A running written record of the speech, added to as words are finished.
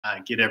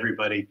get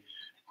everybody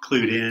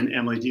clued in.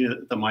 Emily, do you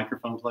have the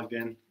microphone plugged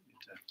in?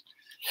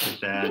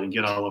 Get that and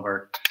get all of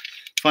our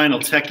final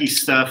techie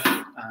stuff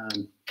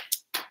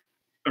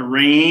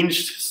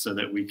arranged so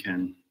that we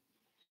can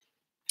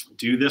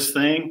do this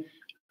thing.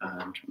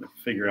 I'm trying to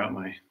figure out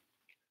my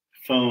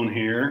phone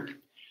here.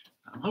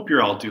 I hope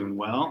you're all doing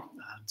well.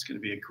 It's going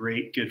to be a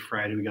great Good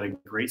Friday. We got a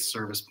great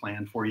service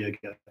planned for you.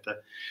 Got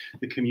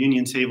the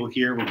communion table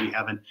here. We'll be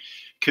having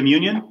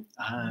communion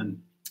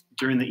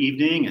during the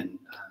evening and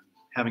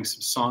having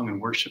some song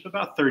and worship,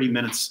 about 30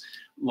 minutes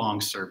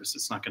long service.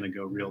 It's not going to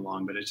go real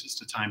long, but it's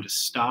just a time to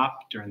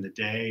stop during the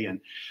day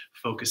and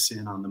focus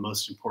in on the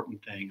most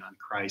important thing, on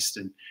Christ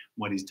and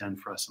what he's done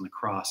for us on the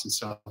cross. And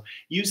so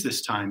use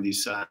this time,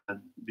 these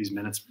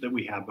minutes that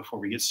we have before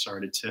we get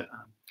started, to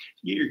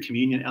get your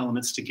communion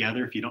elements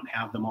together. If you don't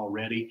have them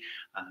already,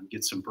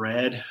 get some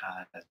bread,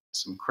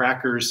 some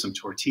crackers, some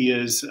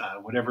tortillas,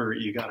 whatever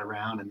you got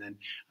around, and then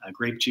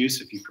grape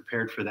juice if you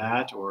prepared for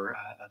that, or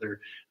other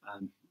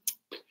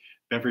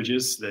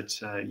beverages that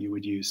you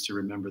would use to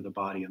remember the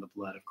body and the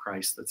blood of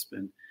Christ that's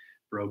been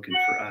broken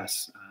for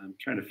us. I'm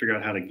trying to figure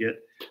out how to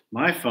get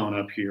my phone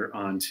up here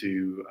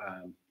onto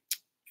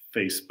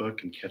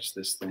Facebook and catch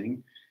this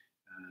thing.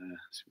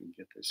 So we can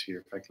get this here.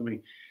 In fact, let me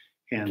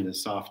hand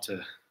this off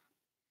to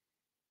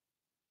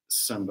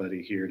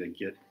somebody here to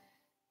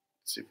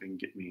see if we can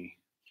get me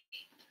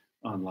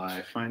on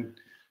live.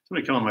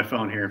 Somebody come on my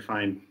phone here and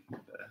find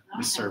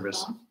the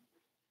service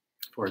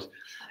for us.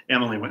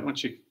 Emily, why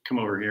don't you come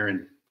over here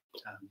and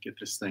get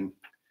this thing.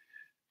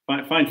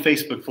 Find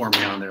Facebook for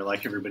me on there,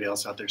 like everybody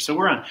else out there. So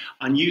we're on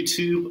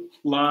YouTube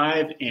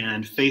Live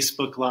and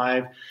Facebook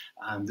Live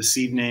this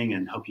evening,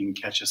 and hope you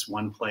can catch us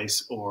one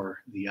place or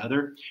the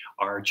other.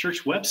 Our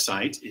church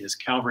website is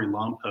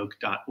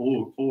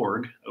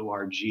calvarylompoc.org,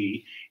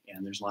 O-R-G,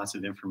 and there's lots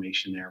of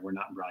information there. We're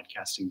not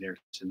broadcasting there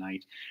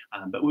tonight,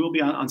 but we will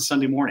be on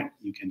Sunday morning.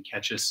 You can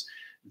catch us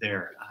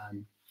there.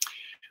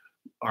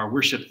 Our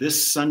worship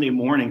this Sunday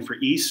morning for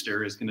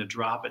Easter is going to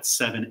drop at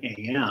 7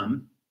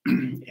 a.m.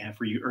 And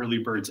for you early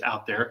birds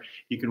out there,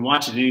 you can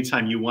watch it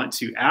anytime you want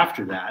to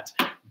after that.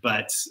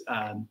 But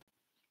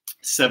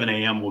 7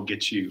 a.m. will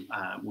get you,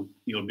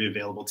 it'll be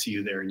available to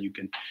you there, and you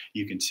can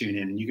tune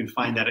in. And you can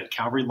find that at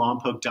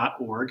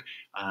calvarylompoc.org.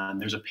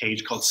 There's a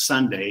page called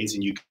Sundays,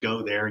 and you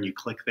go there and you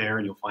click there,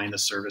 and you'll find the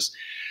service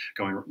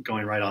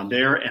going right on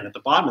there. And at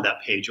the bottom of that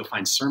page, you'll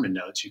find sermon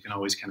notes. You can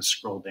always kind of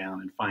scroll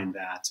down and find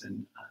that,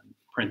 and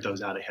print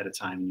those out ahead of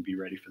time, and be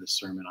ready for the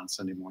sermon on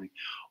Sunday morning.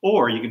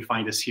 Or you can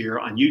find us here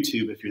on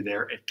YouTube if you're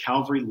there at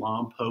Calvary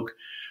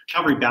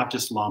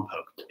Baptist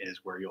Lompoc is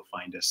where you'll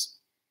find us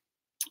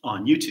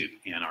on YouTube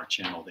and our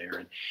channel there.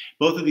 And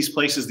both of these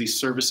places, these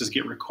services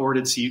get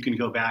recorded, so you can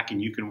go back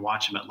and you can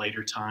watch them at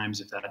later times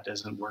if that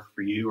doesn't work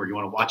for you, or you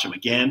want to watch them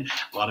again.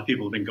 A lot of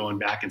people have been going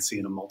back and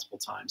seeing them multiple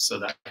times, so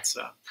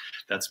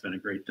that's been a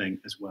great thing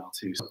as well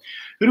too. So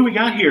who do we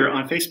got here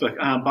on Facebook?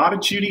 Bob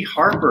and Judy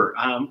Harper.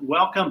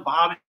 Welcome,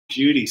 Bob and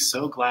Judy.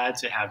 So glad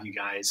to have you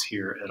guys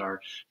here at our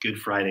Good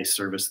Friday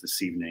service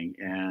this evening.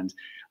 And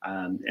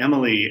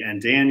Emily and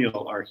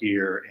Daniel are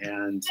here,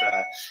 and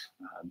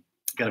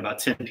got about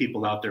 10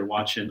 people out there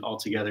watching all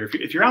together.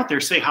 If you're out there,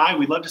 say hi.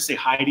 We'd love to say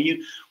hi to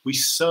you. We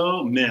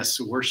so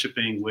miss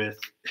worshiping with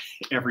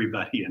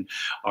everybody. And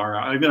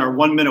even our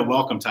 1 minute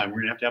welcome time,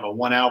 we're going to have a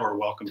 1 hour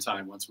welcome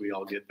time once we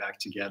all get back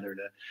together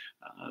to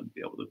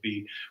be able to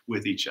be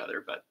with each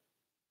other. But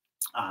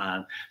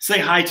say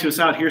hi to us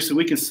out here so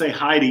we can say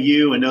hi to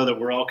you and know that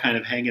we're all kind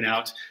of hanging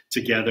out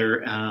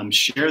together.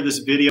 Share this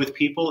video with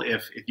people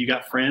if you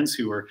got friends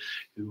who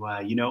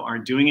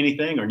aren't doing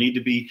anything or need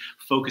to be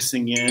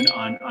focusing in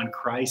on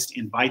Christ.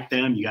 Invite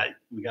them.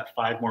 We got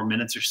 5 more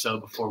minutes or so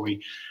before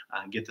we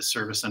get the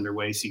service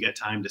underway, so you got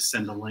time to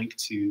send a link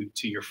to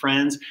your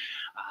friends.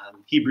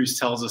 Hebrews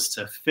tells us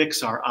to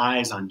fix our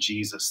eyes on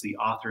Jesus, the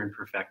author and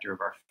perfecter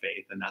of our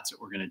faith, and that's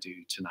what we're going to do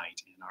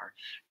tonight in our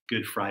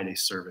Good Friday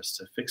service,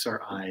 to fix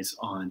our eyes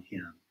on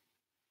him.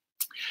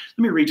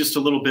 Let me read just a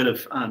little bit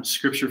of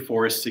scripture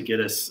for us to get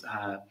us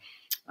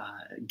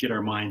get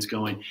our minds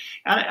going.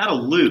 Out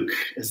of Luke,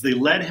 as they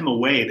led him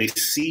away, they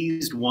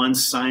seized one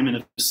Simon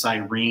of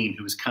Cyrene,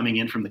 who was coming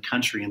in from the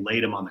country, and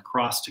laid him on the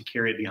cross to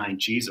carry it behind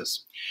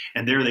Jesus.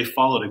 And there they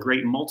followed a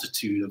great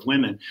multitude of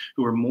women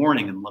who were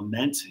mourning and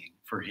lamenting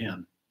for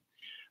him.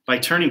 By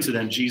turning to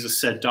them,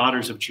 Jesus said,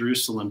 "Daughters of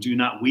Jerusalem, do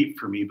not weep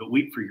for me, but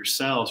weep for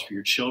yourselves, for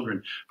your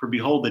children. For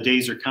behold, the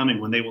days are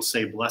coming when they will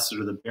say, blessed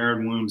are the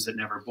barren wombs that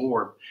never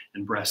bore,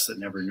 and breasts that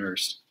never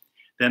nursed.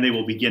 Then they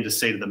will begin to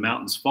say to the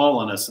mountains, fall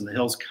on us, and the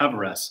hills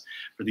cover us.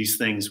 For these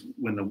things,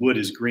 when the wood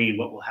is green,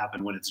 what will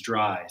happen when it's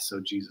dry?" So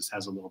Jesus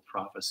has a little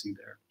prophecy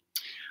there.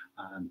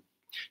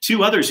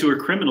 2 others who were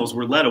criminals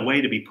were led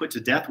away to be put to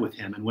death with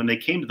him. And when they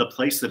came to the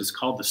place that is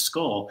called the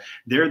Skull,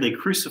 there they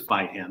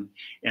crucified him,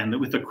 and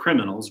with the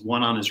criminals,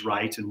 one on his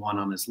right and one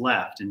on his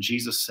left. And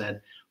Jesus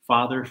said,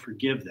 "Father,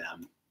 forgive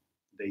them.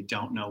 They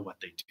don't know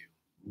what they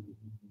do."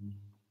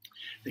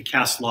 They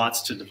cast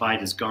lots to divide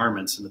his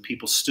garments, and the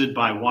people stood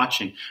by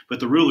watching.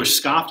 But the ruler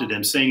scoffed at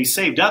him, saying, "He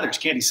saved others.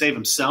 Can't he save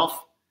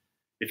himself?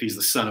 if he's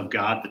the Son of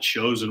God, the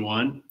chosen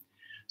one.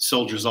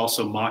 Soldiers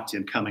also mocked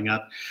him, coming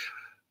up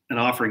and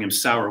offering him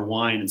sour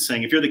wine and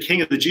saying, if you're the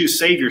King of the Jews,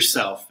 save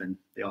yourself. And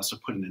they also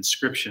put an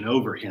inscription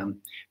over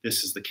him,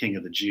 this is the King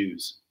of the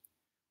Jews.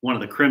 One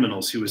of the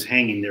criminals who was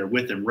hanging there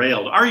with him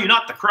railed, are you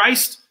not the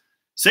Christ?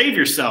 Save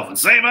yourself and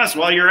save us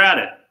while you're at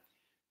it.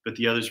 But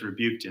the others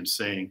rebuked him,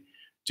 saying,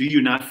 do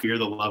you not fear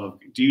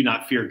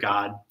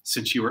God,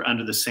 since you are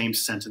under the same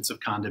sentence of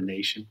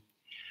condemnation?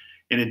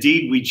 And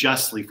indeed, we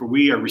justly, for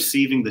we are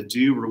receiving the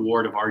due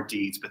reward of our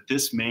deeds, but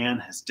this man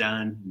has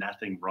done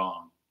nothing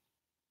wrong.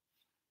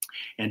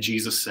 And he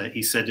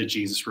said to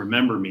Jesus,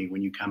 remember me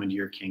when you come into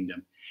your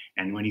kingdom.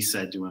 And when he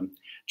said to him,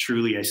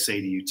 truly I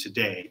say to you,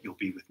 today you'll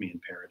be with me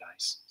in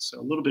paradise. So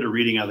a little bit of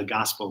reading out of the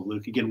Gospel of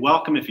Luke. Again,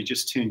 welcome if you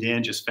just tuned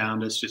in, just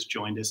found us, just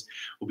joined us.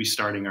 We'll be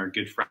starting our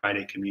Good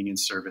Friday communion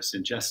service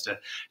in just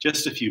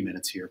a few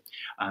minutes here.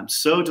 I'm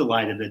so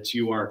delighted that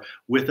you are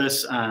with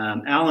us.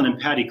 Alan and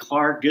Patty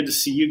Clark, good to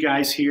see you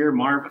guys here.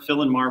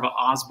 Phil and Marva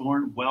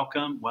Osborne,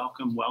 welcome,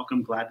 welcome,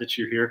 welcome. Glad that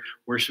you're here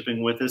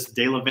worshiping with us.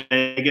 De La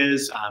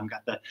Vegas,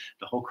 got the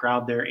whole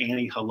crowd there.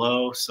 Annie,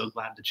 hello. So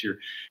glad that you're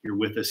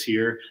with us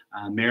here.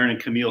 Marin and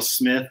Camille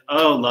Smith.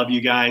 Oh, love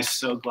you guys.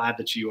 So glad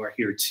that you are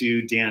here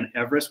too. Dan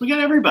Everest. We got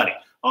everybody.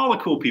 All the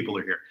cool people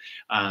are here.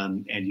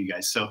 And you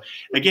guys. So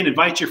again,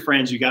 invite your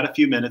friends. You got a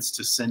few minutes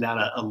to send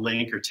out a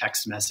link or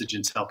text message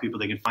and tell people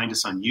they can find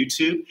us on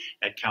YouTube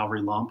at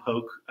Calvary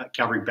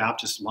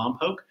Baptist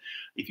Lompoc.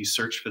 If you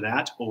search for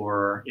that,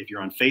 or if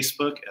you're on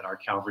Facebook at our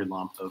Calvary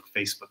Lompoc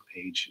Facebook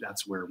page,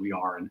 that's where we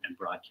are and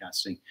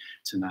broadcasting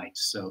tonight.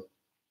 So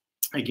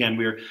again,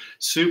 we're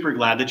super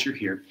glad that you're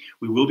here.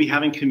 We will be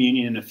having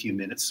communion in a few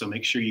minutes, so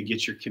make sure you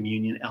get your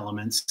communion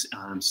elements,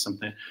 some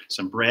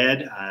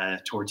bread,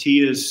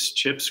 tortillas,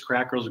 chips,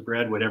 crackers,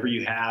 bread, whatever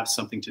you have,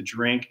 something to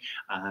drink,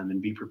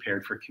 and be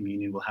prepared for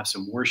communion. We'll have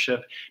some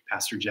worship.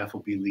 Pastor Jeff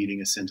will be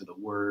leading us into the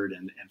Word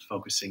and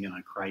focusing in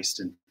on Christ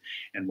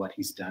and what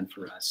He's done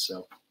for us.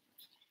 So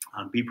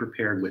be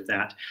prepared with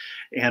that.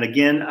 And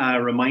again,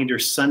 reminder,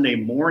 Sunday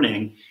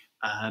morning,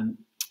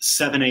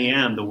 7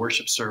 a.m., the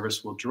worship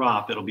service will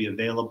drop. It'll be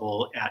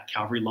available at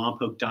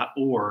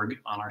calvarylompoc.org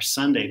on our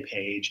Sunday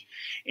page,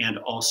 and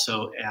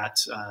also at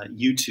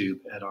YouTube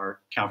at our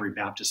Calvary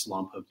Baptist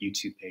Lompoc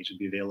YouTube page. It'll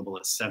be available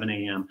at 7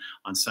 a.m.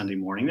 on Sunday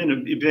morning. Then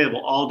it'll be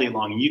available all day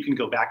long. And you can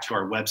go back to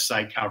our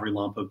website,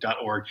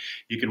 calvarylompoc.org.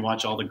 You can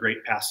watch all the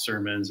great past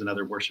sermons and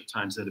other worship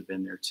times that have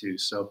been there too.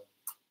 So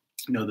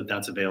know that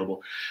that's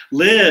available.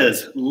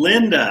 Liz,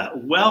 Linda,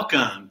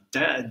 welcome.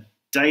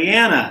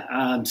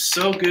 Diana,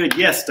 so good.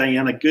 Yes,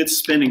 Diana, good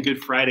spending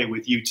Good Friday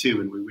with you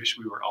too, and we wish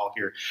we were all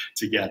here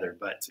together,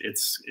 but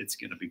it's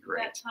going to be great.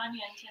 We got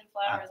Tanya and Tim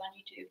Flowers on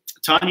YouTube.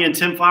 Tanya and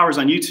Tim Flowers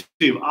on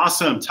YouTube.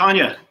 Awesome.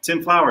 Tanya,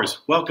 Tim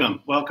Flowers,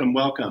 welcome, welcome,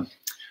 welcome.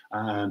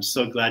 I'm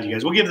so glad you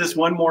guys. We'll give this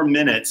one more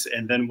minute,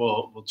 and then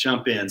we'll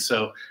jump in.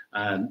 So,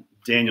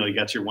 Daniel, you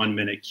got your 1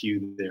 minute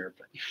cue there.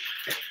 But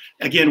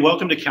again,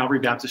 welcome to Calvary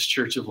Baptist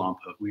Church of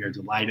Lompoc. We are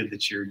delighted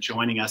that you're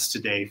joining us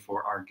today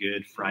for our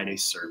Good Friday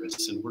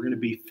service. And we're going to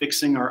be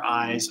fixing our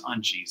eyes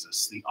on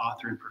Jesus, the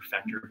author and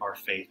perfecter of our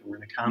faith. And we're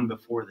going to come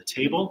before the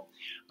table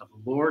of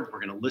the Lord. We're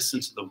going to listen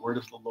to the word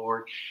of the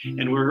Lord.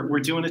 And we're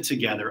doing it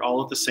together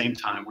all at the same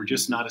time. We're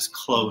just not as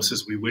close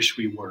as we wish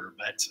we were,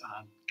 but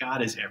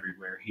God is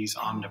everywhere. He's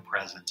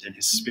omnipresent, and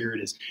His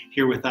Spirit is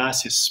here with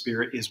us. His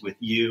Spirit is with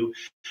you.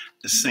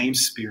 The same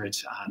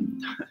Spirit,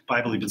 the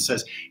Bible even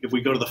says, if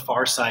we go to the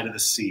far side of the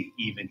sea,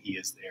 even He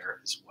is there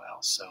as well.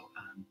 So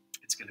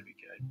it's going to be good.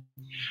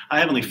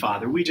 Heavenly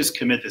Father, we just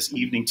commit this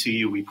evening to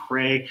you. We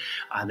pray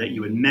that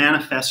you would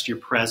manifest your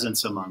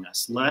presence among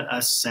us. Let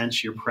us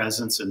sense your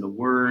presence in the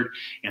word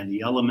and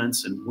the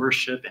elements and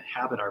worship,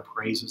 inhabit our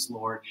praises,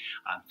 Lord.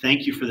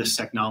 Thank you for this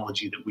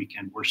technology that we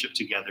can worship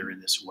together in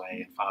this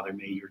way. And Father,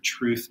 may your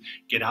truth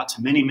get out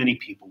to many, many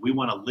people. We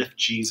want to lift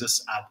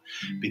Jesus up,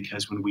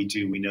 because when we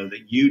do, we know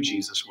that you,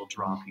 Jesus, will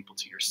draw people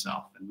to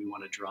yourself. And we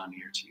want to draw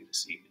near to you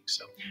this evening.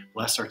 So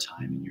bless our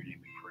time. In your name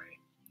we pray.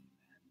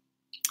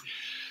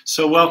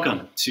 So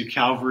welcome to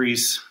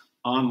Calvary's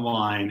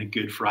online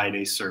Good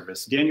Friday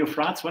service. Daniel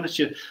Frotz, why don't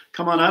you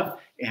come on up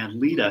and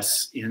lead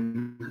us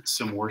in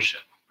some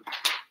worship.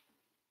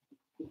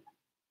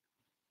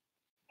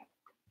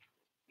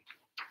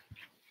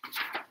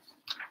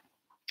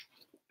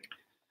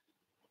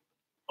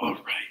 All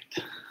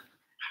right.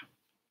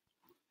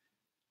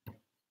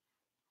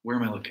 Where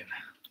am I looking?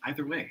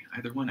 Either way,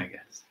 either one, I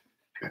guess.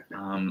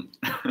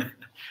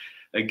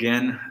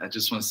 Again, I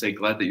just want to say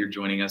glad that you're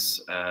joining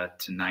us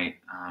tonight.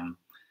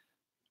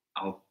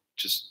 I'll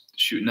just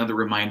shoot another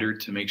reminder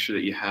to make sure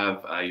that you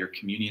have your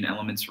communion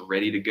elements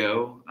ready to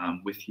go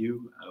with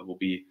you. We'll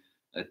be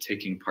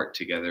taking part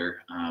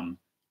together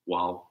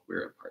while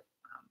we're apart.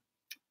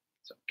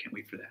 So can't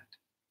wait for that.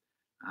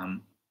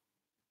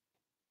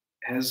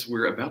 As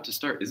we're about to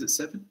start, is it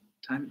 7?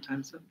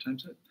 Time's up?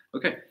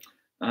 Okay.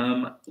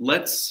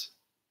 Let's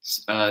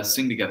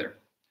sing together.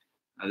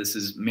 This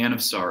is Man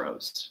of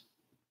Sorrows.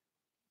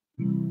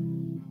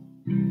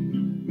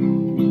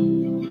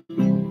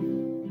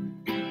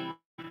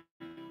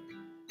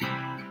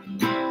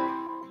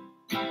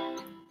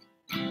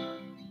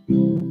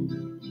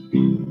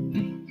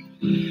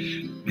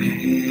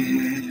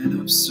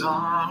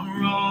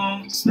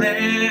 sorrows,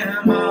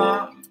 Lamb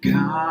of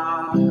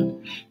God,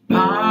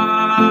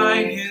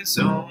 by his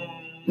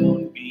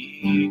own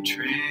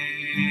betrayed.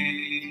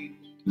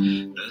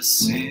 The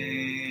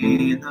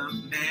sin of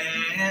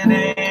man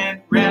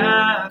and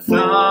wrath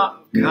of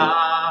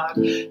God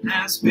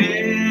has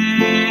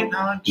been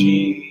on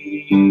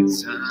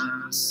Jesus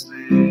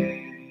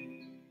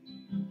slain.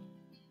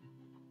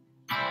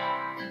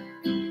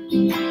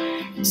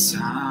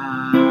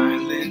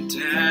 Silent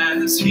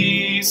as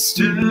he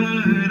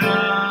stood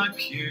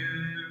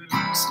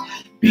accused,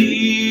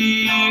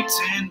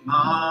 beaten,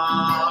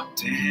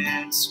 mocked,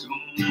 and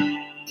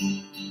scorned,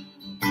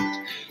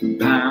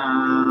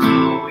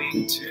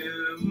 bowing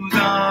to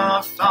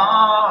the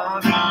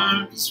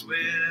Father's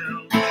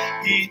will,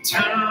 he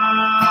took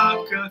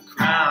a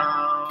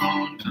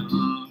crown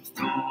of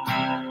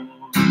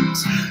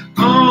thorns.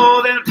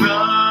 Oh, that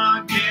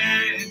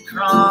rugged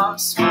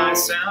cross, my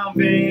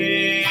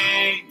salvation,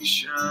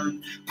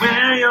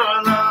 where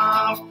your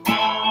love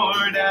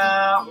poured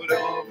out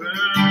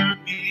over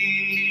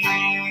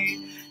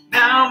me.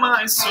 Now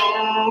my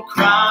soul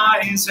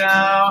cries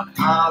out,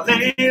 hallelujah,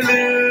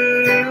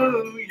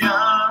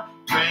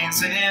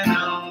 praise and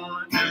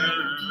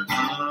honor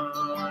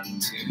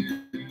unto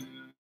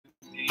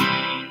thee.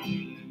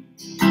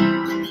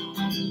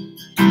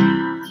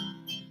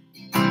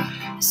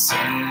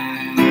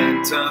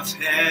 Sent of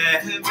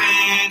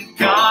heaven,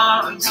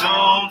 God's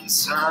own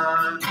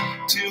Son,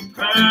 to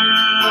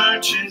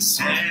purchase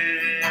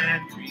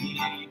and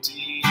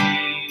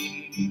redeem,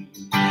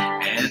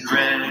 and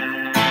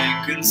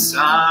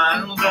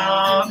reconcile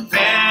the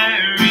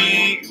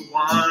very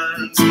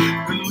ones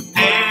who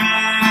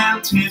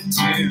nailed him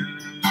to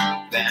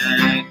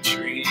that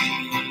tree.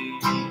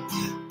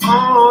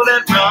 Oh,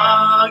 that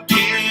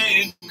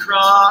rugged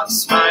cross,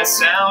 my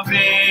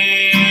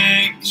salvation,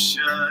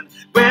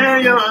 where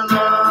your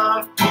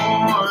love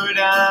poured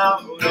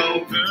out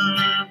over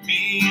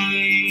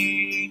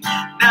me.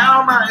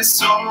 Now my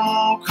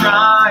soul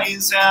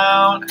cries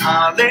out,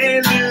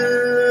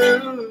 hallelujah,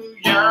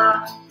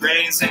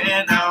 praise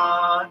and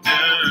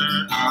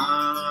honor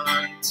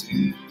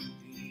unto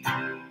thee.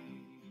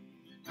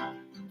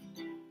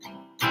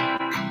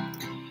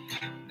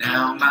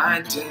 Now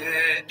my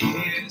debt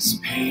is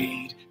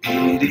paid,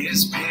 it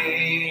is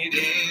paid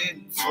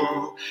in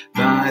full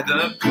by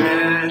the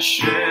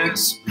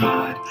precious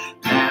blood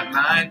that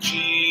my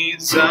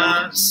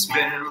Jesus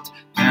spilled.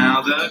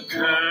 Now the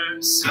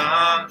curse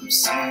of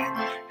sin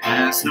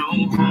has no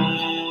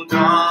hold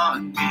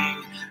on me.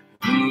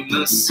 Whom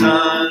the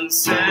Son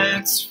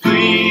sets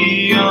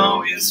free,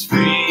 oh, is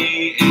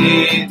free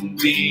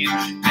indeed.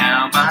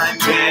 Now my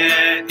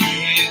debt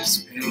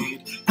is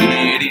paid,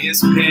 it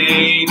is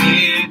paid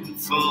in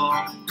full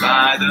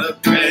by the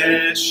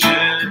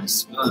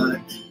precious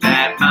blood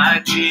that my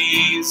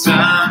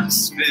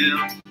Jesus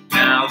spilled.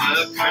 Now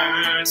the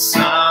curse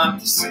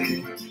of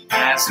sin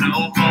has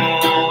no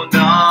hold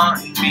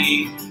on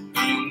me.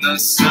 Whom the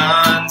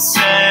Son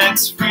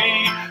sets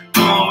free,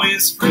 oh,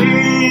 is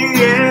free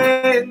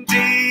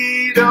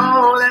indeed.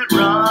 Oh, that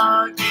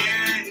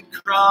rugged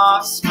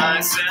cross, my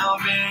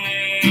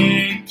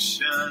salvation,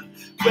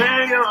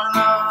 where your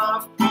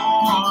love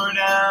poured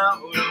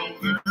out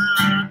over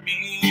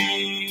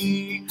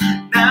me.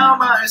 Now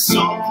my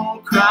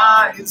soul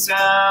cries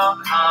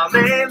out,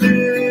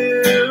 hallelujah,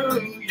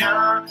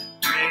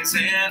 praise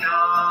and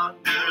honor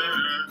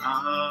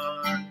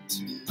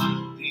unto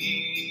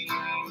thee.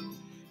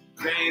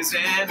 Praise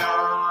and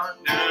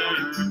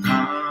honor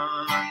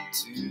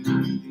unto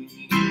thee.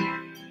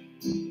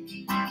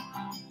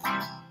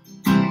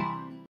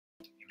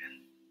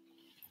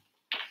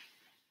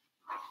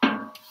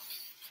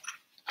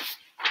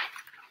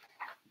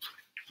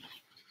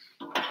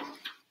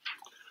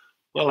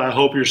 Well, I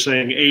hope you're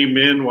saying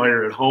amen while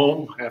you're at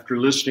home after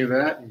listening to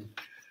that. And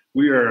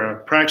we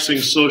are practicing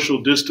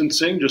social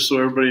distancing, just so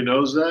everybody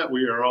knows that.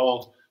 We are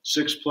all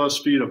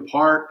 6+ feet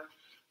apart.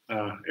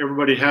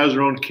 Everybody has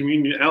their own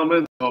communion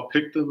elements. They all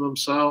pick them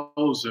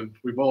themselves, and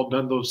we've all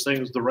done those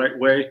things the right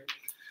way.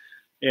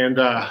 And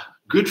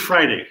Good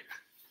Friday.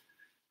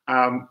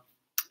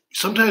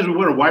 Sometimes we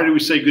wonder, why do we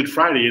say Good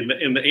Friday?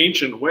 In the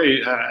ancient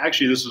way,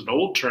 actually, this is an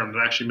old term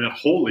that actually meant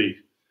holy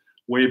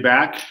way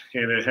back,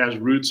 and it has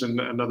roots in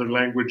another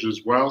language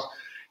as well.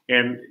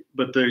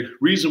 But the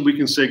reason we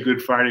can say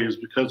Good Friday is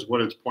because of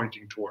what it's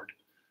pointing toward.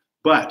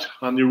 But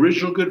on the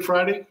original Good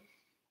Friday,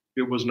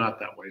 it was not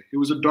that way. It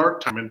was a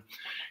dark time.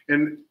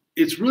 And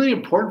it's really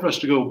important for us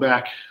to go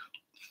back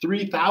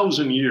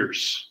 3,000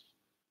 years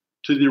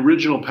to the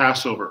original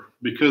Passover,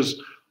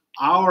 because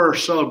our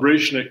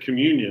celebration at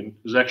communion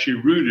is actually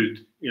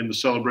rooted in the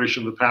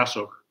celebration of the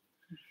Passover.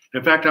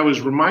 In fact, I was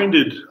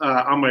reminded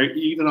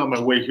even on my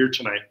way here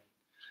tonight,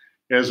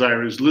 as I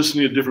was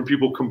listening to different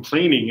people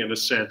complaining in a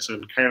sense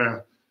and kind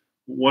of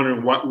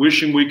wondering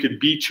wishing we could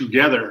be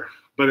together.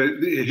 But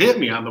it hit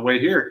me on the way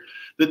here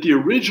that the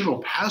original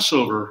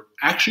Passover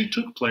actually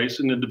took place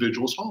in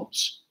individuals'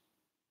 homes.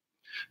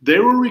 They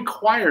were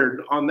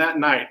required on that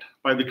night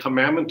by the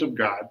commandment of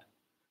God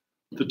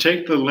to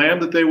take the lamb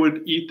that they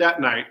would eat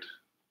that night,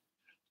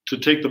 to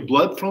take the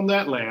blood from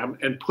that lamb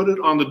and put it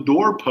on the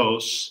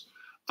doorposts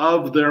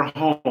of their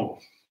home.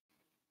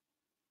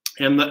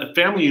 And the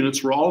family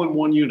units were all in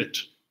one unit.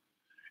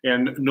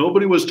 And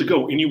nobody was to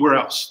go anywhere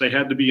else. They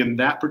had to be in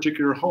that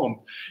particular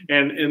home.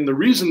 And the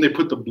reason they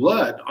put the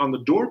blood on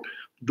the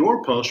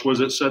doorpost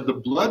was it said, the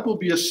blood will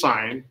be a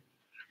sign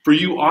for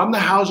you on the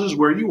houses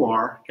where you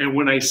are. And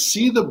when I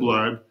see the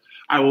blood,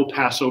 I will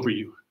pass over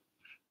you.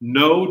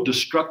 No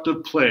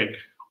destructive plague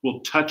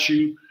will touch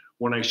you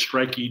when I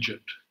strike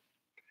Egypt.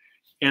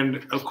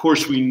 And of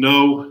course, we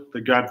know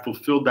that God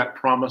fulfilled that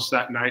promise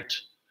that night,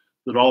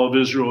 that all of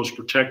Israel was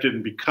protected.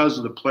 And because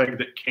of the plague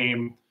that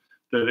came,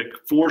 that it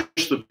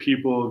forced the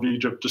people of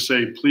Egypt to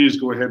say, please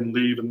go ahead and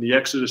leave. And the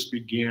Exodus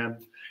began.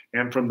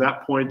 And from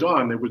that point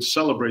on, they would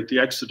celebrate the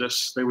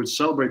Exodus. They would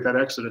celebrate that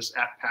Exodus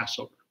at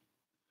Passover.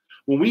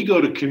 When we go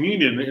to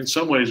communion, in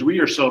some ways, we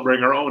are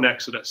celebrating our own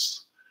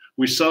Exodus.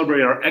 We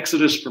celebrate our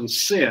Exodus from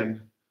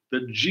sin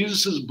that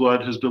Jesus'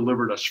 blood has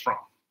delivered us from.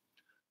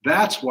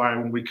 That's why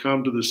when we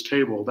come to this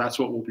table, that's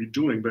what we'll be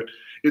doing. But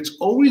it's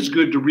always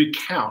good to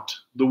recount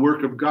the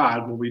work of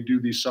God when we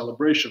do these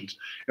celebrations.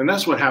 And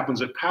that's what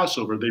happens at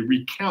Passover. They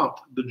recount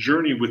the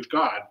journey with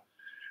God.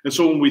 And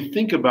so when we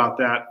think about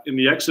that in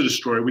the Exodus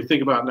story, we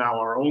think about now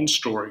our own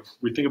story.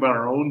 We think about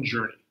our own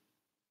journey.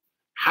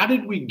 How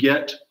did we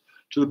get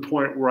to the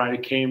point where I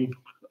became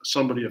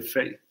somebody of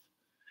faith?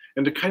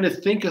 And to kind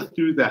of think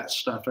through that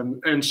stuff.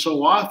 And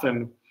so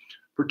often,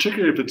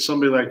 particularly if it's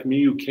somebody like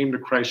me who came to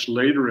Christ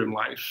later in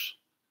life,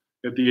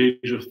 at the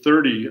age of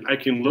 30, I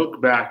can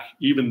look back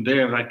even then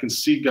and I can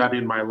see God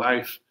in my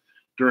life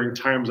during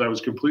times I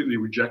was completely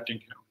rejecting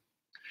him.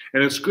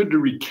 And it's good to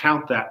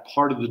recount that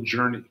part of the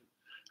journey.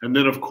 And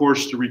then, of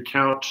course, to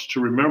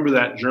remember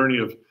that journey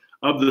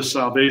of the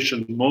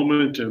salvation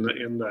moment and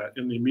in the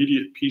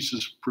immediate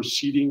pieces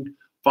preceding,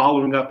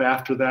 following up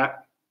after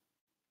that.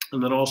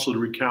 And then also to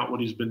recount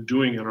what he's been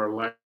doing in our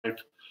life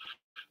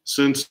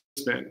since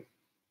then.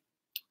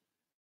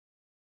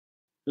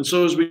 And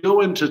so as we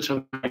go into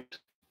tonight,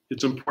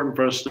 it's important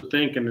for us to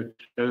think, and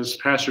as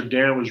Pastor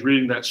Dan was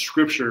reading that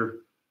scripture,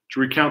 to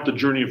recount the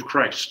journey of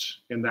Christ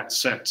in that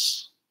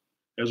sense,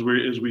 as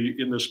we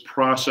in this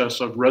process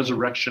of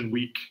Resurrection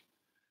Week,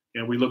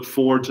 and we look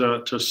forward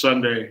to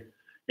Sunday,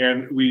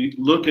 and we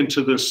look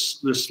into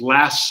this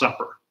Last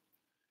Supper.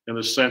 In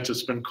the sense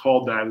it's been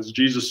called that, as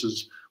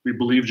we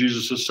believe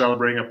Jesus is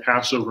celebrating a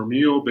Passover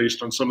meal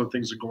based on some of the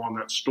things that go on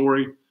that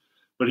story.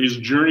 But he's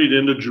journeyed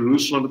into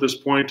Jerusalem at this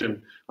point,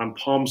 and on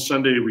Palm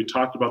Sunday, we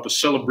talked about the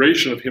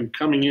celebration of him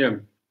coming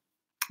in,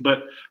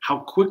 but how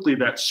quickly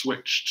that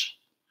switched,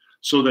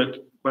 so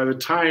that by the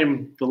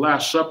time the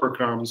Last Supper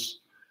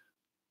comes,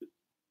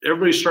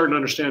 everybody's starting to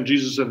understand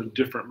Jesus is in a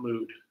different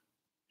mood.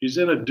 He's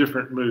in a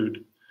different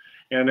mood.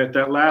 And at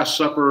that Last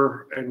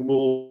Supper, and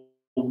we'll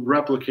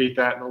replicate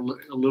that in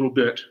a little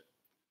bit,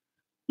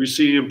 we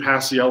see him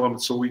pass the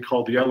elements, so we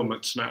call the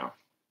elements now.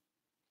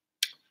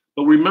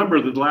 But remember,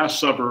 the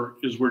Last Supper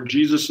is where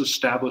Jesus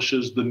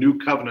establishes the new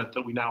covenant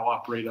that we now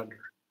operate under.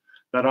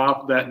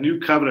 That new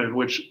covenant in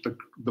which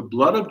the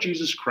blood of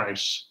Jesus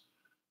Christ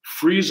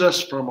frees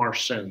us from our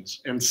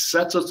sins and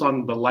sets us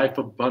on the life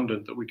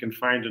abundant that we can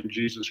find in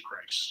Jesus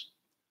Christ.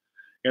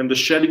 And the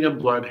shedding of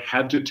blood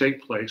had to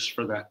take place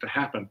for that to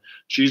happen.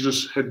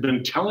 Jesus had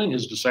been telling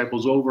his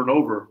disciples over and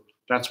over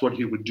that's what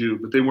he would do,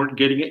 but they weren't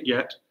getting it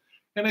yet.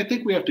 And I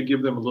think we have to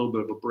give them a little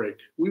bit of a break.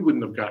 We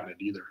wouldn't have gotten it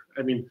either.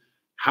 I mean,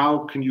 how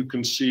can you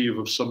conceive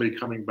of somebody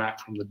coming back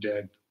from the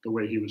dead the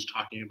way he was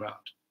talking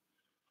about?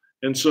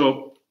 And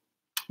so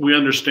we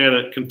understand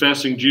that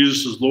confessing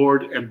Jesus as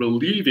Lord and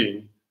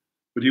believing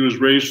that he was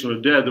raised from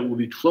the dead, that we'll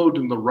be clothed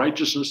in the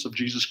righteousness of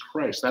Jesus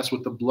Christ. That's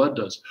what the blood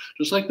does.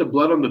 Just like the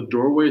blood on the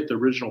doorway at the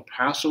original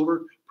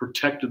Passover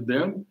protected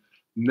them,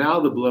 now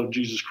the blood of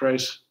Jesus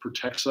Christ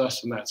protects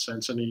us in that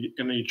sense, in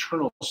an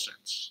eternal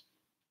sense.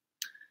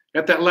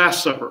 At that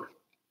Last Supper,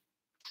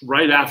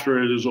 right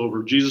after it is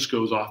over, Jesus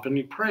goes off and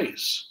he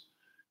prays.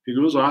 He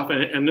goes off,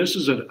 and this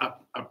is a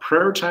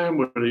prayer time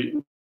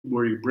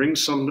where he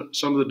brings some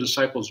of the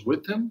disciples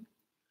with him.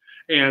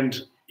 And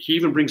he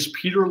even brings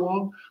Peter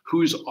along,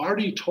 who's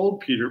already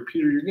told Peter,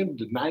 you're going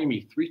to deny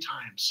me 3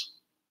 times.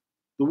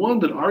 The one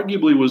that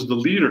arguably was the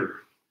leader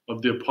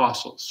of the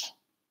apostles.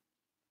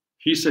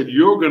 He said,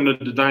 you're going to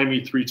deny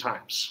me 3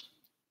 times.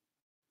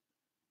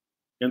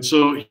 And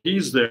so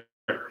he's there.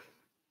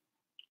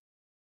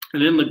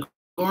 And in the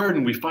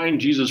garden, we find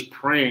Jesus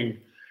praying.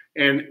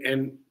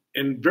 And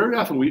very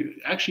often,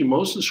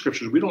 most of the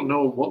scriptures, we don't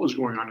know what was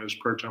going on in his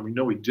prayer time. We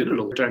know he did it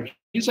all the time.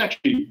 He's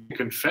actually a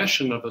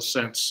confession of a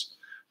sense,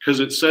 because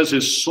it says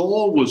his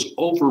soul was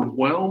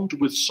overwhelmed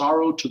with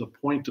sorrow to the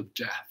point of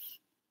death.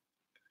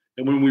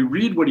 And when we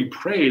read what he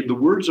prayed, the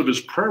words of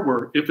his prayer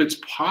were, if it's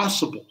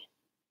possible,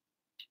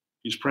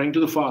 he's praying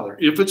to the Father,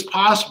 if it's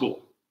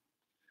possible,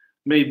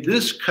 may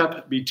this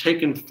cup be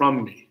taken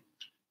from me,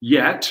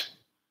 yet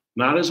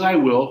not as I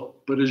will,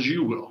 but as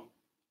you will.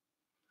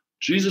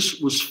 Jesus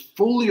was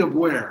fully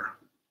aware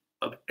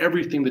of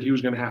everything that he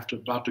was going to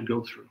about to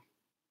go through.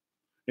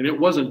 And it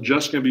wasn't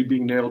just going to be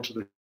being nailed to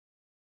the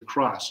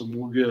cross, and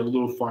we'll get a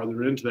little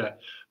farther into that.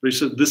 But he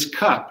said this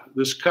cup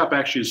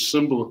actually is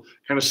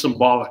kind of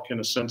symbolic in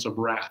a sense of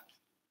wrath.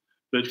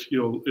 That,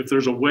 if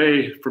there's a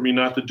way for me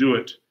not to do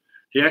it,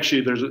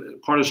 there's a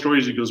part of the story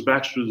is he goes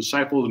back to the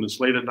disciples and it's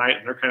late at night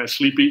and they're kind of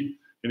sleepy,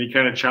 and he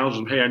kind of challenges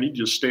them, hey, I need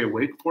you to stay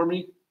awake for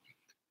me.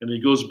 And he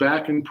goes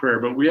back in prayer,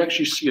 but we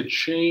actually see a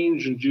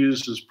change in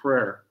Jesus'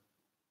 prayer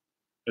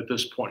at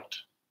this point.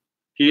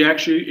 He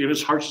actually, in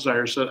his heart's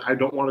desire, said, I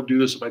don't want to do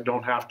this if I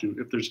don't have to,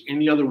 if there's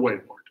any other way,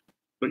 Lord,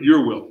 but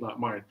your will, not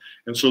mine.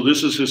 And so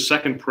this is his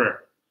second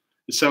prayer.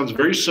 It sounds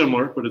very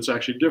similar, but it's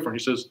actually different.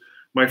 He says,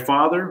 my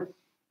Father,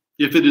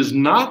 if it is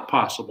not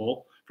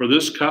possible for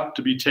this cup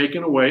to be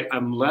taken away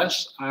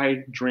unless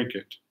I drink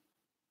it,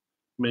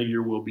 may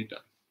your will be done.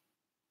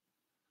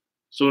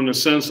 So in a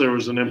sense, there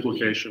was an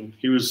implication.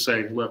 He was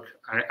saying, look,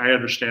 I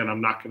understand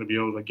I'm not going to be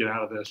able to get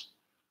out of this.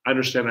 I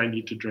understand I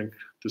need to drink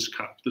this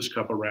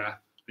cup of wrath.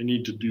 I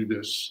need to do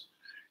this.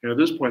 And at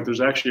this point,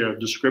 there's actually a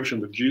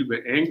description that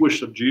the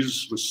anguish of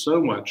Jesus was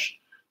so much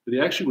that he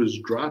actually was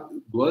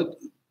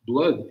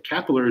blood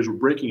capillaries were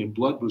breaking and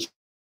blood was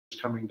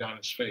coming down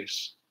his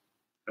face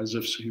as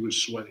if he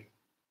was sweating.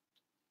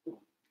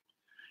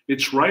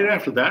 It's right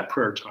after that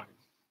prayer time,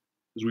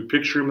 as we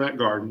picture him in that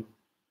garden,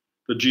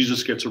 that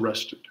Jesus gets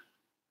arrested.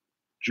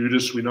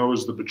 Judas, we know,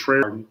 is the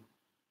betrayer,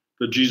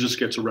 that Jesus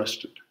gets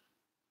arrested.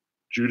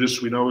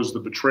 Judas, we know, is the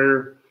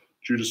betrayer.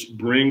 Judas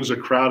brings a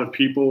crowd of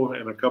people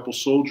and a couple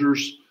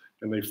soldiers,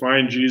 and they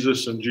find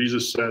Jesus, and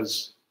Jesus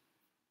says,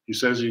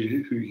 he's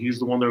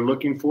the one they're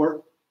looking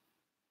for.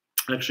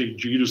 Actually,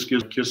 Judas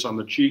gives a kiss on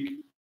the cheek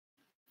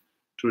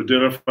to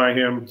identify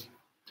him.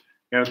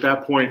 And at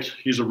that point,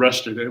 he's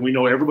arrested, and we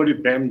know everybody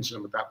abandons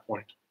him at that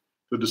point.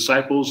 The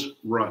disciples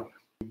run.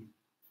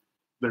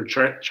 They're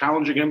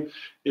challenging him.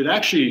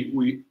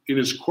 In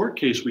his court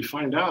case, we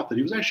find out that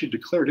he was actually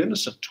declared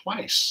innocent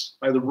twice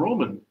by the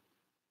Roman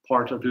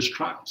part of his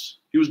trials.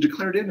 He was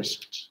declared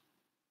innocent.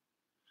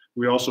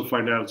 We also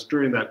find out it's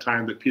during that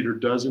time that Peter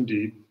does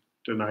indeed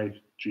deny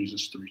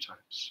Jesus 3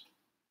 times.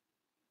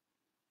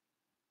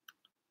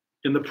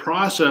 In the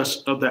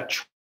process of that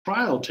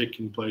trial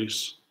taking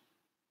place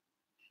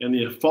and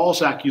the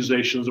false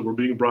accusations that were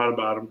being brought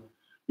about him,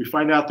 we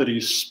find out that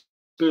he's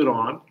spit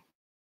on,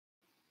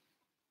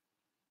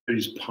 that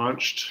he's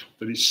punched,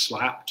 that he's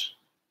slapped.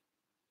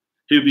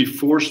 He'd be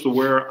forced to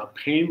wear a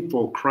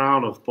painful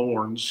crown of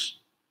thorns.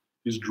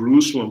 These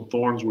Jerusalem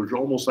thorns were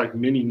almost like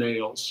mini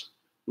nails.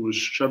 It was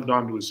shoved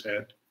onto his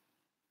head.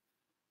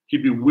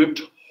 He'd be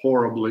whipped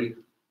horribly.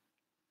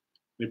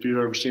 If you've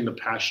ever seen The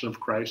Passion of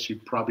Christ, you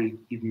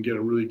can get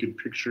a really good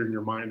picture in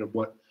your mind of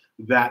what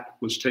that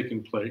was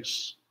taking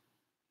place.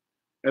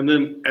 And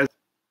then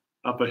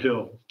up a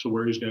hill to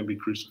where he's going to be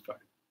crucified.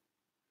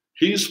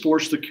 He's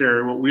forced to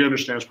carry what we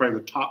understand is probably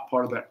the top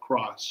part of that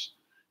cross.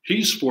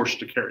 He's forced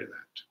to carry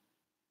that.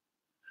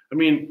 I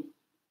mean,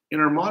 in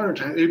our modern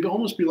time, it'd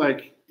almost be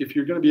like if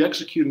you're going to be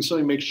executed and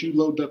somebody makes you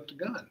load up the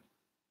gun.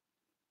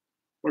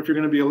 Or if you're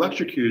going to be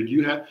electrocuted,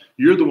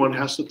 you're the one who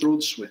has to throw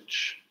the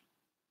switch.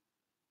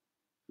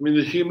 I mean,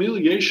 the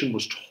humiliation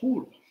was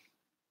total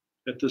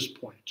at this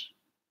point.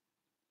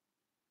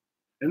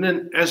 And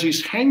then as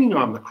he's hanging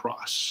on the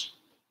cross,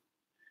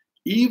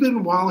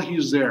 even while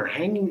he's there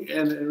hanging,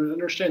 and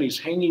understand he's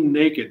hanging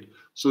naked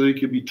so that he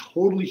could be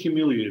totally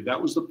humiliated.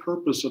 That was the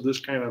purpose of this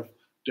kind of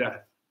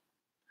death.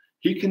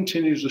 He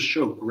continues to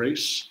show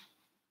grace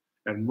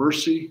and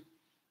mercy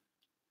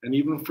and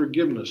even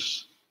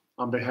forgiveness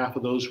on behalf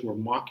of those who are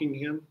mocking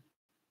him,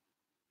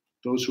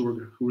 those who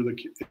were the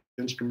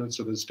instruments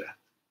of his death.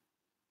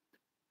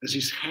 As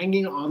he's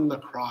hanging on the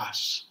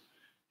cross,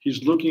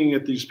 he's looking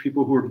at these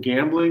people who are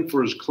gambling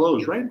for his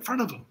clothes right in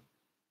front of him.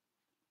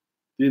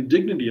 The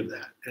indignity of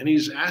that. And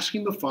he's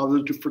asking the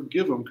Father to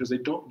forgive them because they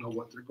don't know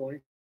what they're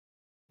going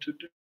to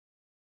do.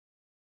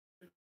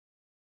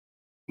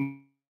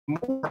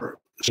 More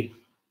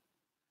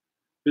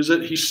is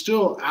that he's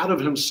still out of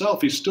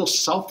himself. He's still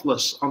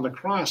selfless on the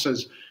cross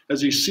as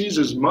he sees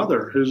his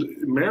mother.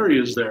 Mary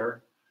is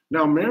there.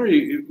 Now,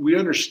 Mary, we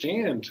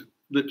understand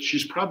that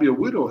she's probably a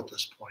widow at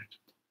this point.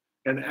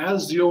 And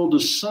as the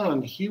oldest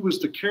son, he was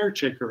the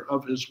caretaker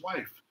of his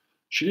wife.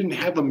 She didn't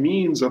have the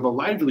means of a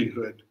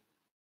livelihood.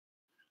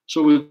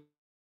 So with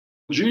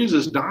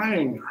Jesus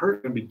dying, her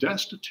going to be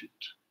destitute.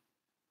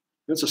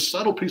 It's a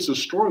subtle piece of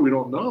story we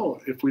don't know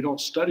if we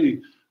don't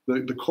study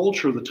the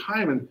culture of the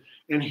time.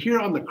 And here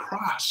on the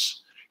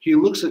cross, he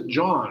looks at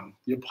John,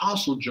 the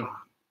Apostle John,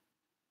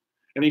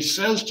 and he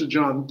says to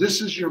John, this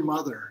is your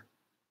mother,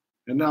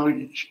 and now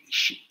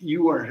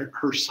you are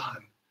her son.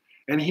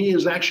 And he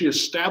has actually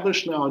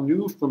established now a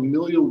new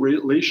familial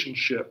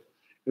relationship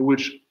in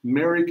which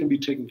Mary can be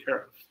taken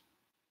care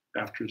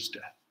of after his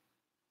death.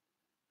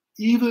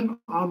 Even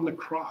on the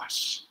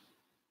cross,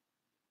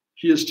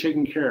 he is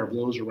taking care of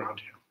those around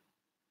him.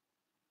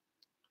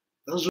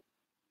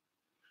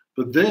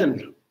 But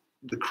then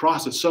the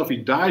cross itself, he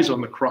dies on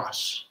the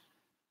cross.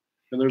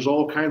 And there's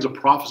all kinds of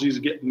prophecies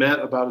that get met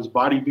about his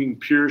body being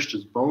pierced,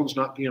 his bones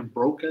not being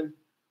broken.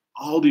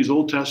 All these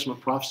Old Testament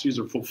prophecies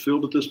are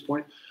fulfilled at this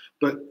point.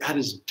 But at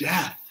his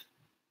death,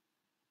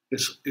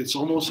 It's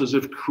almost as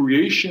if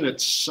creation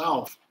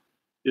itself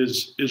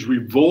is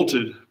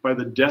revolted by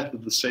the death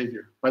of the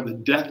Savior, by the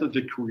death of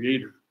the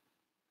Creator.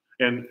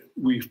 And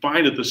we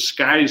find that the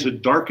skies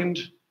had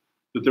darkened,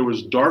 that there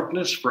was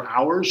darkness for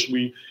hours.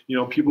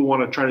 People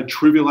want to try to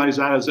trivialize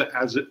that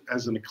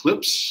as an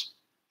eclipse.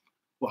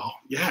 Well,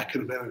 yeah, it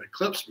could have been an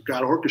eclipse, but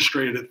God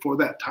orchestrated it for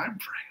that time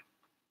frame.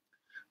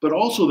 But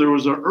also there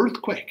was an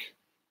earthquake.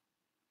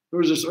 There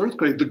was this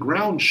earthquake. The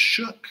ground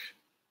shook.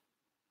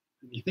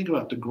 And you think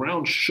about it, the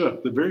ground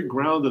shook, the very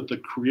ground that the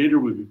Creator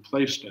would be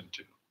placed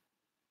into.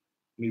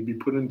 And he'd be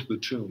put into the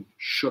tomb,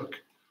 shook.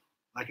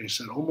 Like I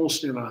said,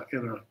 almost in a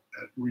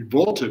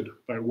revolted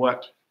by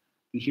what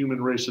the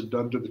human race had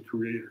done to the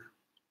Creator.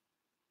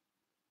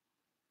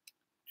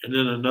 And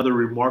then another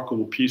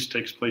remarkable piece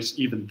takes place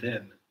even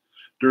then,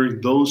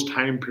 during those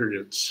time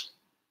periods.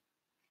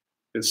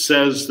 It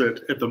says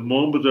that at the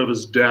moment of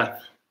his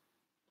death,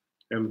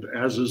 and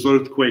as his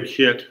earthquake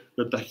hit,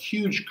 that the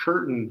huge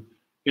curtain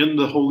in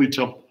the holy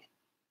temple,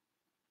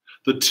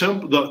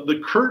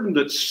 the curtain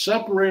that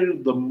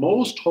separated the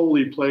most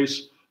holy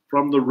place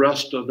from the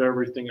rest of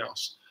everything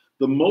else,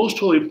 the most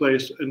holy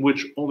place in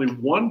which only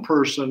one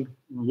person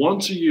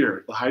once a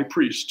year, the high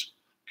priest,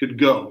 could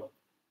go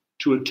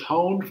to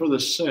atone for the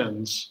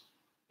sins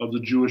of the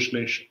Jewish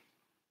nation.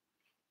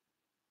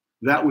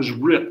 That was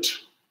ripped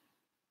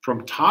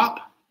from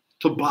top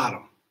to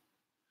bottom.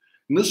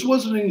 And this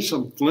wasn't any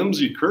some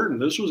flimsy curtain.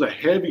 This was a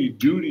heavy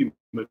duty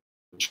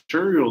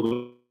material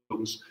that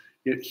was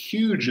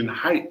huge in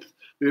height.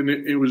 And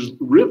it was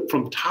ripped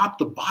from top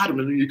to bottom.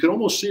 And you could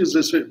almost see as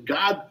if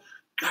God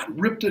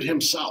ripped it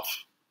himself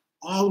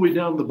all the way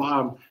down to the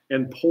bottom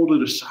and pulled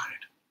it aside.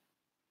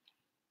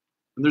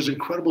 And there's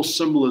incredible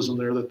symbolism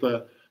there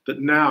that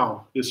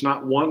now it's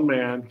not one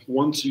man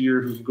once a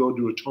year who can go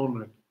do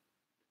atonement.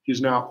 He's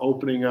now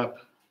opening up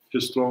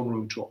his throne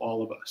room to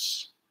all of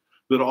us.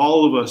 That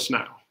all of us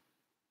now,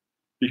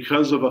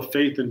 because of a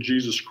faith in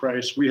Jesus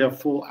Christ, we have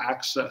full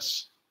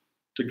access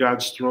to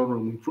God's throne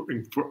room.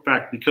 In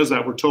fact, because of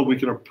that, we're told we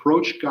can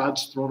approach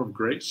God's throne of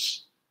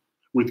grace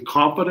with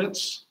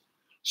confidence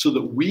so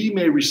that we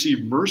may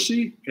receive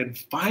mercy and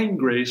find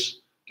grace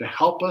to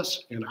help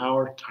us in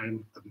our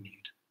time of need.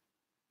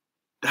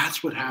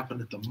 That's what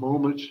happened at the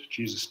moment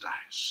Jesus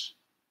dies.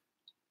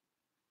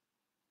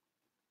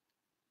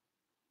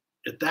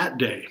 At that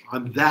day,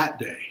 on that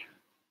day,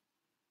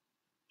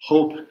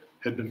 hope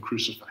had been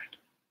crucified.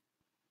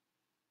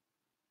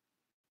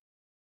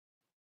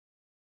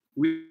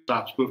 We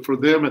stopped, but for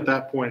them at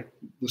that point,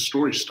 the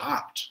story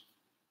stopped.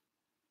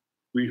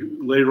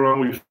 Later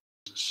on,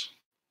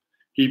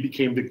 he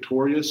became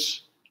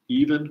victorious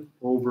even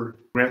over,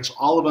 grants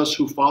all of us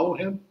who follow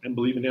him and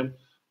believe in him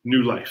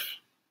new life.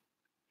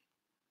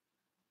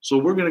 So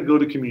we're going to go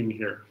to communion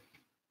here.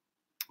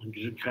 I'm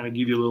going to kind of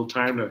give you a little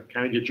time to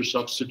kind of get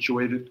yourself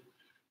situated,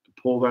 to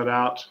pull that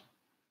out.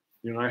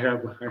 I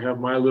have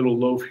my little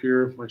loaf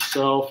here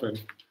myself,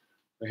 and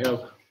I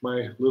have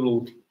my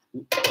little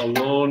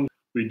alone.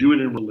 We do it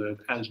and we live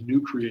as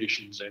new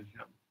creations in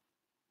him.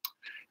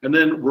 And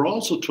then we're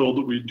also told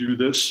that we do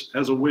this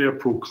as a way of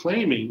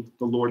proclaiming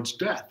the Lord's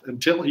death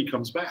until he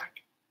comes back.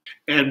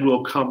 And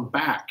will come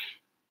back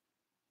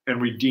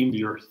and redeem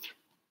the earth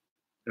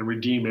and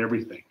redeem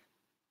everything.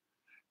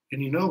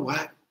 And you know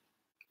what?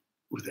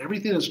 With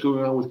everything that's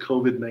going on with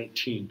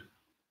COVID-19,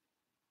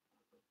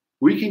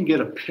 we can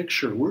get a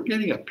picture. We're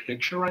getting a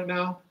picture right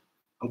now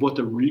of what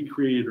the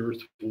recreated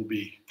earth will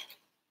be.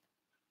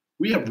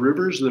 We have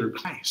rivers that are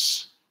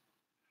ice.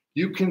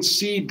 You can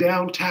see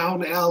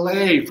downtown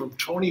LA from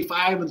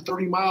 25 and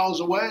 30 miles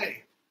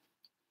away.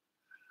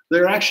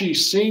 They're actually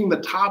seeing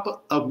the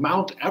top of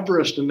Mount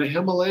Everest in the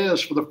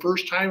Himalayas for the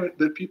first time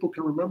that people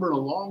can remember in a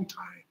long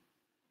time.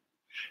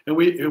 And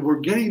we're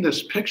getting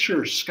this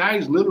picture.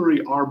 Skies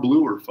literally are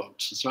bluer,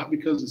 folks. It's not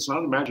because it's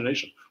not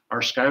imagination.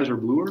 Our skies are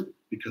bluer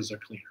because they're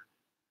cleaner.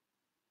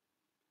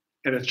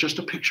 And it's just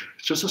a picture.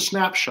 It's just a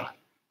snapshot.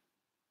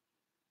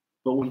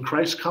 But when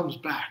Christ comes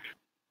back,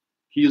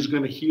 he is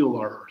going to heal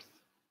our earth.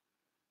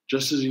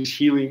 Just as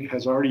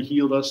has already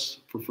healed us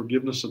for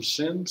forgiveness of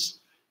sins,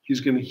 he's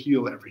going to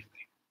heal everything.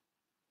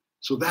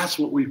 So that's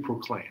what we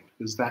proclaim,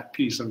 is that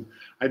peace. And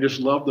I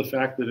just love the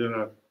fact that in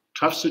a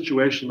tough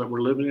situation that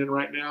we're living in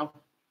right now,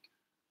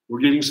 we're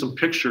getting some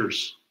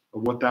pictures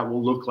of what that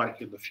will look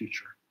like in the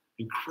future.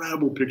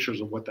 Incredible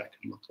pictures of what that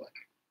could look like.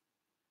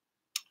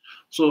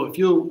 So if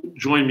you'll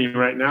join me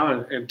right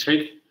now and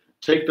take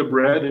the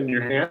bread in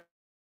your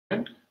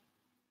hand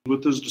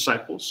with his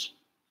disciples.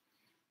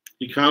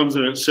 He comes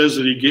and it says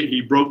that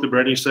he broke the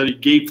bread and he said he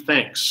gave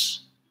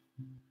thanks.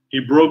 He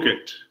broke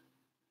it.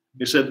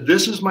 He said,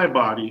 "This is my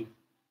body,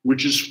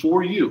 which is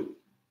for you.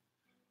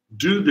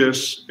 Do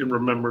this in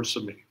remembrance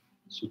of me."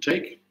 So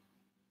take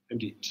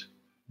and eat.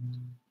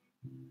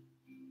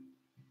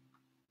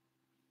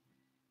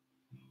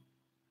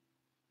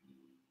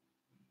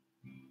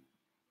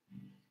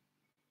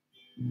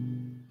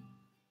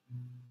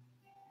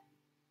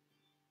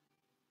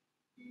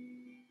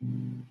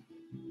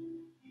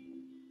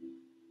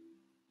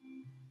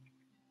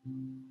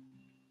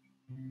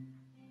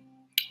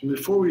 And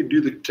before we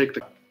do let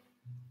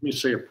me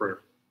say a prayer.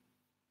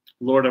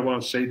 Lord, I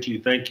want to say to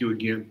you, thank you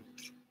again.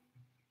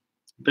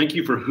 Thank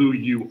you for who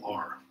you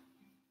are,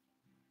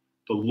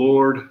 the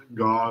Lord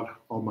God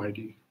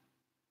Almighty.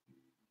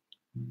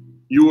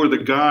 You are the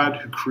God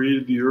who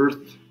created the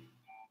earth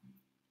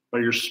by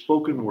your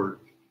spoken word,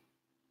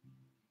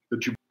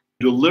 that you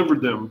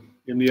delivered them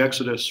in the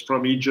Exodus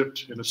from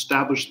Egypt and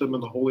established them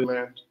in the Holy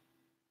Land.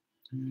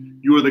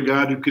 You are the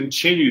God who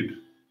continued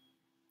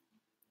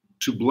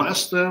to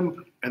bless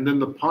them and then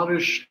to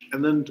punish,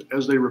 and then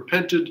as they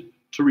repented,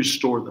 to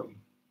restore them.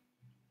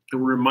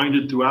 And we're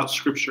reminded throughout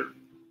Scripture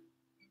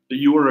that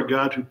you are a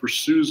God who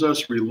pursues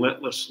us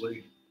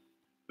relentlessly,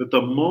 that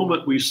the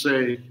moment we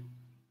say,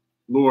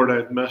 Lord,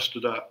 I've messed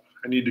it up,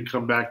 I need to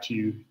come back to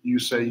you, you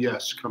say,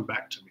 yes, come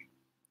back to me.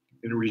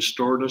 And you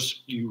restore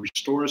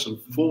us in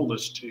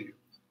fullness to you.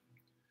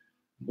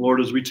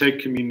 Lord, as we take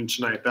communion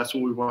tonight, that's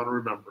what we want to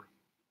remember,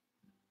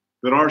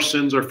 that our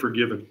sins are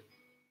forgiven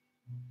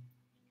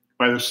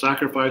by the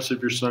sacrifice of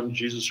your Son,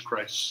 Jesus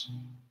Christ.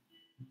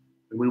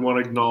 And we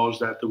want to acknowledge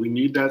that we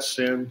need that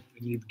sin,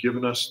 and you've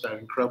given us that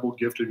incredible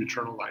gift of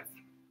eternal life.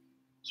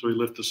 So we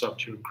lift this up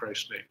to you in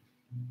Christ's name.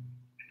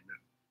 Amen.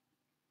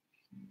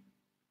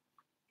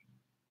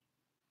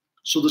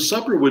 So the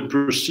supper would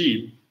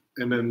proceed,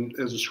 and then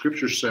as the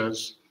scripture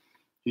says,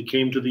 he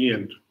came to the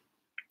end.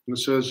 And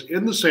it says,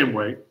 in the same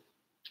way, it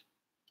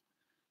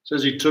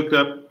says he took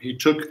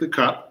the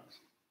cup,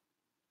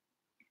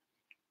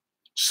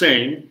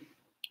 saying,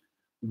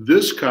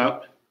 this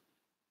cup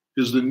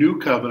is the new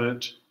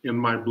covenant in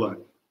my blood.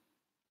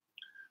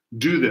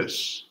 Do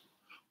this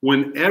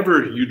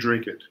whenever you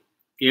drink it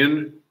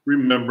in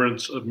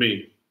remembrance of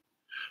me.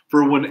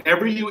 For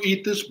whenever you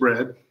eat this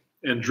bread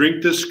and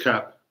drink this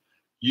cup,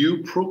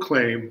 you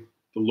proclaim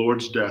the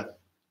Lord's death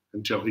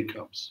until he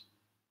comes.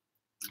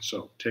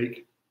 So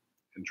take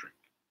and drink.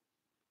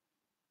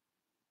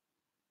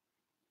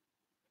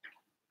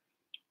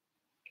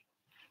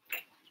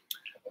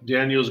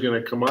 Daniel's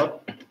going to come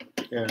up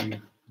and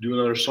do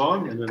another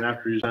song, and then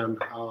after he's done,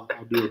 I'll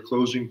do a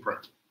closing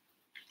prayer.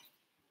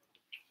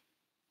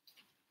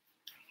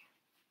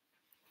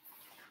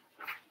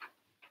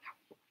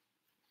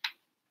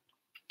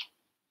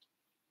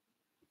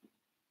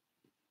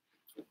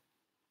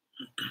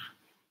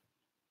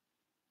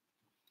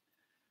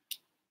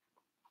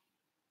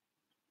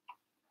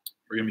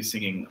 We're going to be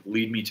singing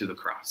Lead Me to the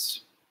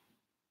Cross.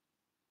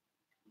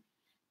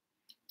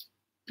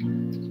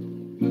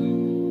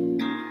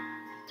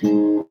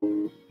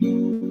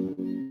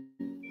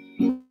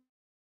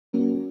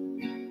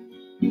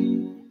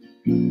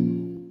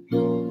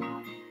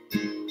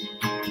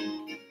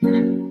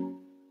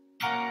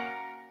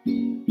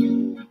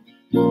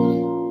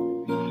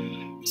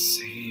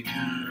 Savior,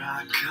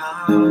 I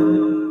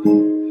come,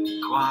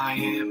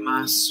 quiet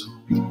my soul.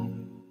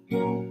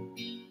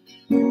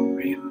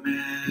 Remember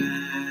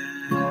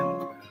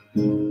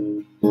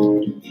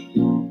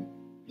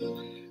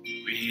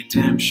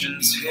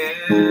redemption's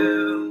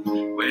hill,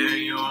 where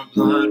your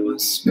blood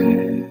was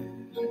spilled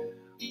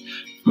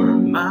for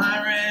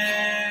my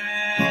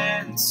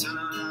ransom.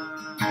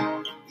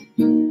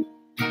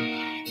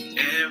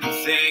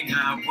 Everything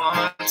I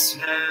once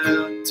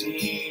held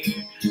dear,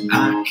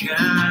 I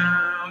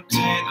count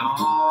it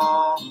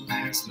all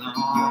as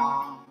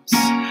lost.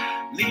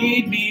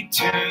 Lead me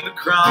to the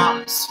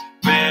cross,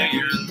 where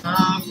your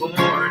love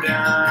poured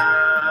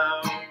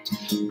out.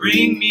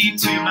 Bring me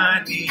to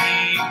my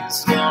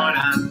knees, Lord,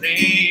 I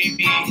lay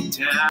me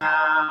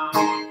down.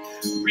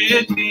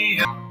 Rid me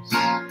of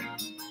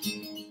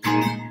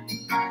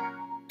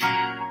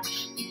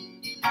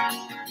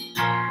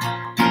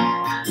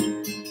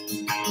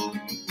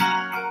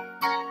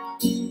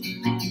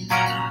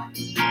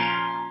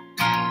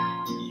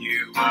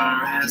you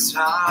were as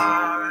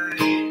high,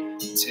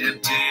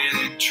 tempted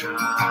and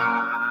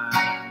tried.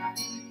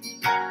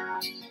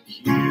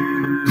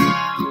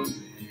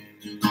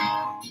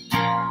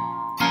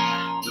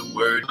 The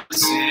word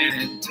was sin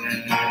and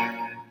death.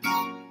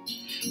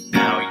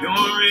 Now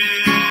you're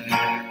in.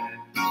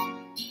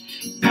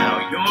 Now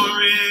you're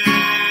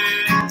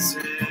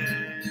risen.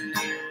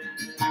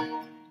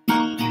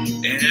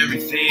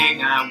 Everything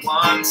I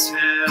once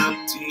held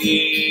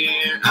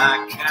dear, I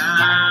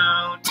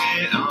count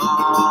it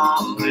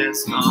all as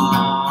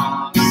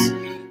lost.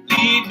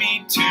 Lead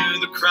me to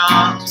the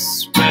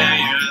cross, where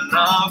your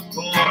love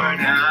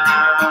poured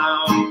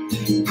out.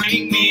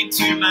 Bring me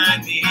to my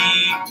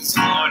knees,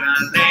 Lord, I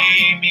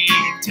lay me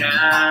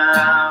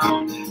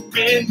down.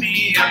 Rid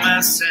me of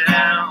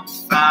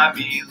myself, I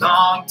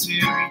belong to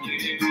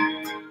you.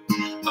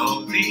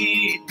 Oh,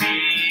 lead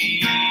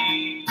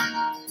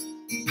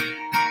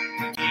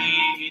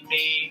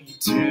me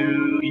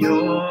to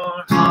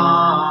your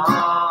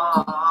heart,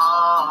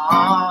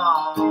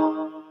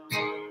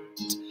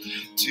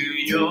 to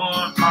your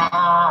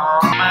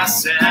heart.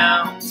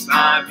 Myself,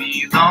 I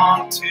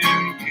belong to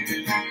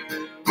you.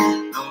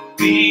 Oh,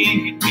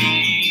 lead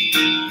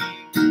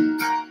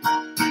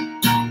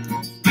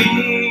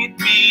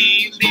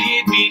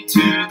me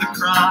to the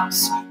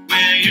cross,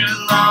 where your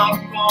love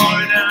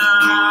poured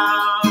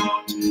out.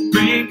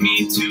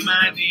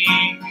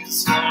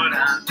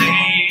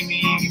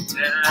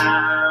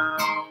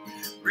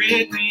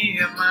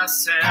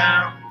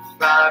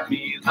 strength, I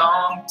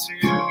belong to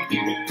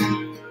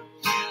you.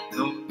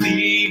 So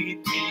lead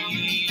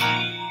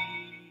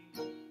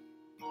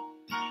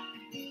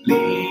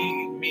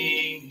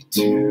me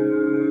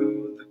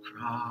to the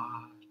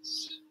cross.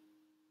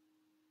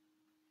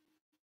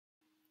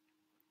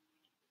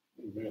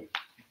 Amen.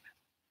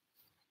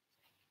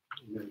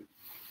 Amen.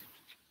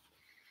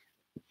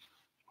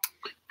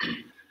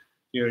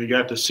 You know, you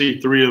got to see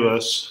three of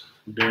us,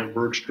 Dan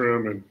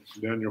Bergstrom and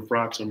Daniel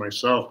Frotz and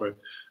myself, but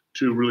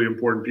two really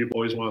important people.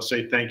 Always want to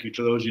say thank you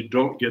to those you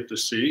don't get to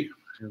see.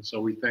 And so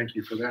we thank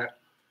you for that.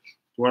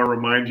 I want to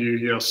remind you,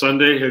 you know,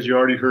 Sunday, as you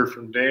already heard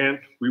from Dan,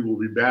 we will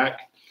be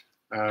back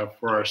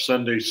for our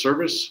Sunday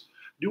service.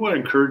 I do want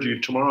to encourage you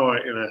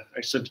tomorrow, and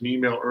I sent an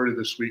email earlier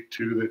this week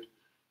too,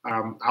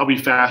 that I'll be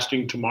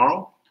fasting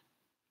tomorrow.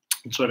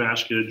 And so I'd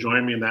ask you to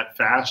join me in that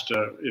fast,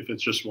 if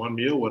it's just one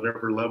meal,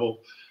 whatever level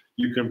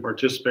you can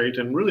participate.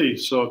 And really,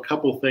 so a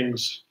couple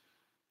things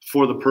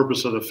for the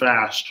purpose of the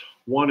fast.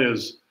 One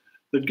is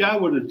that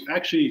God would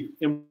actually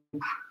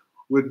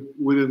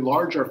would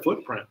enlarge our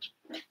footprint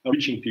of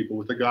reaching people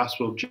with the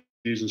gospel of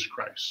Jesus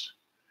Christ.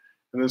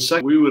 And then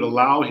second, we would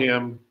allow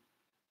him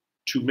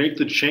to make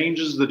the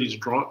changes that he's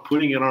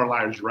putting in our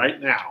lives right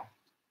now,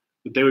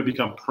 that they would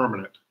become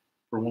permanent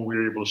for when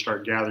we're able to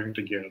start gathering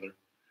together.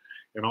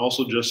 And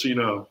also, just so you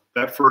know,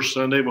 that first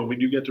Sunday when we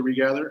do get to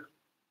regather,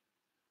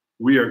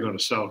 we are going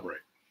to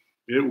celebrate.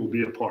 It will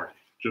be a party,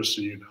 just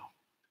so you know.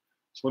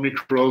 So let me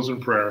close in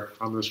prayer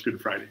on this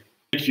Good Friday.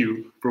 Thank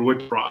you for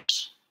what you brought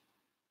us.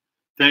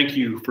 Thank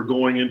you for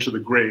going into the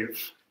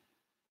grave.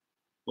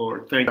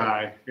 Lord, thank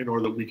God in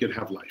order that we could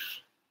have life.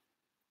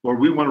 Lord,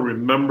 we want to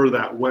remember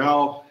that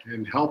well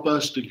and help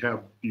us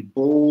to be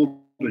bold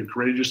and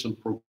courageous in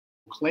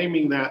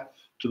proclaiming that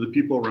to the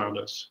people around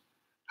us.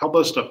 Help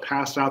us to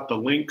pass out the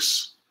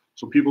links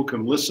so people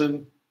can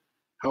listen.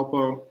 Help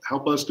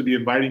us to be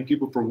inviting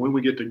people for when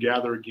we get to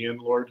gather again,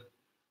 Lord,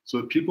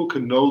 so that people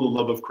can know the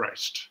love of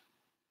Christ,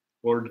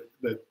 Lord,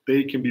 that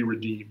they can be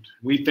redeemed.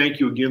 We thank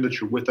you again that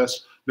you're with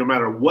us. No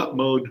matter what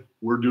mode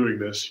we're doing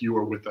this, you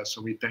are with us,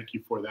 and we thank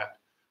you for that.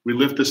 We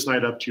lift this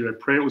night up to you. I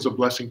pray it was a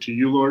blessing to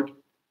you, Lord.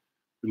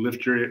 We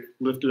lift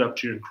it up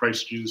to you in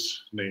Christ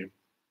Jesus' name.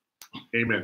 Amen.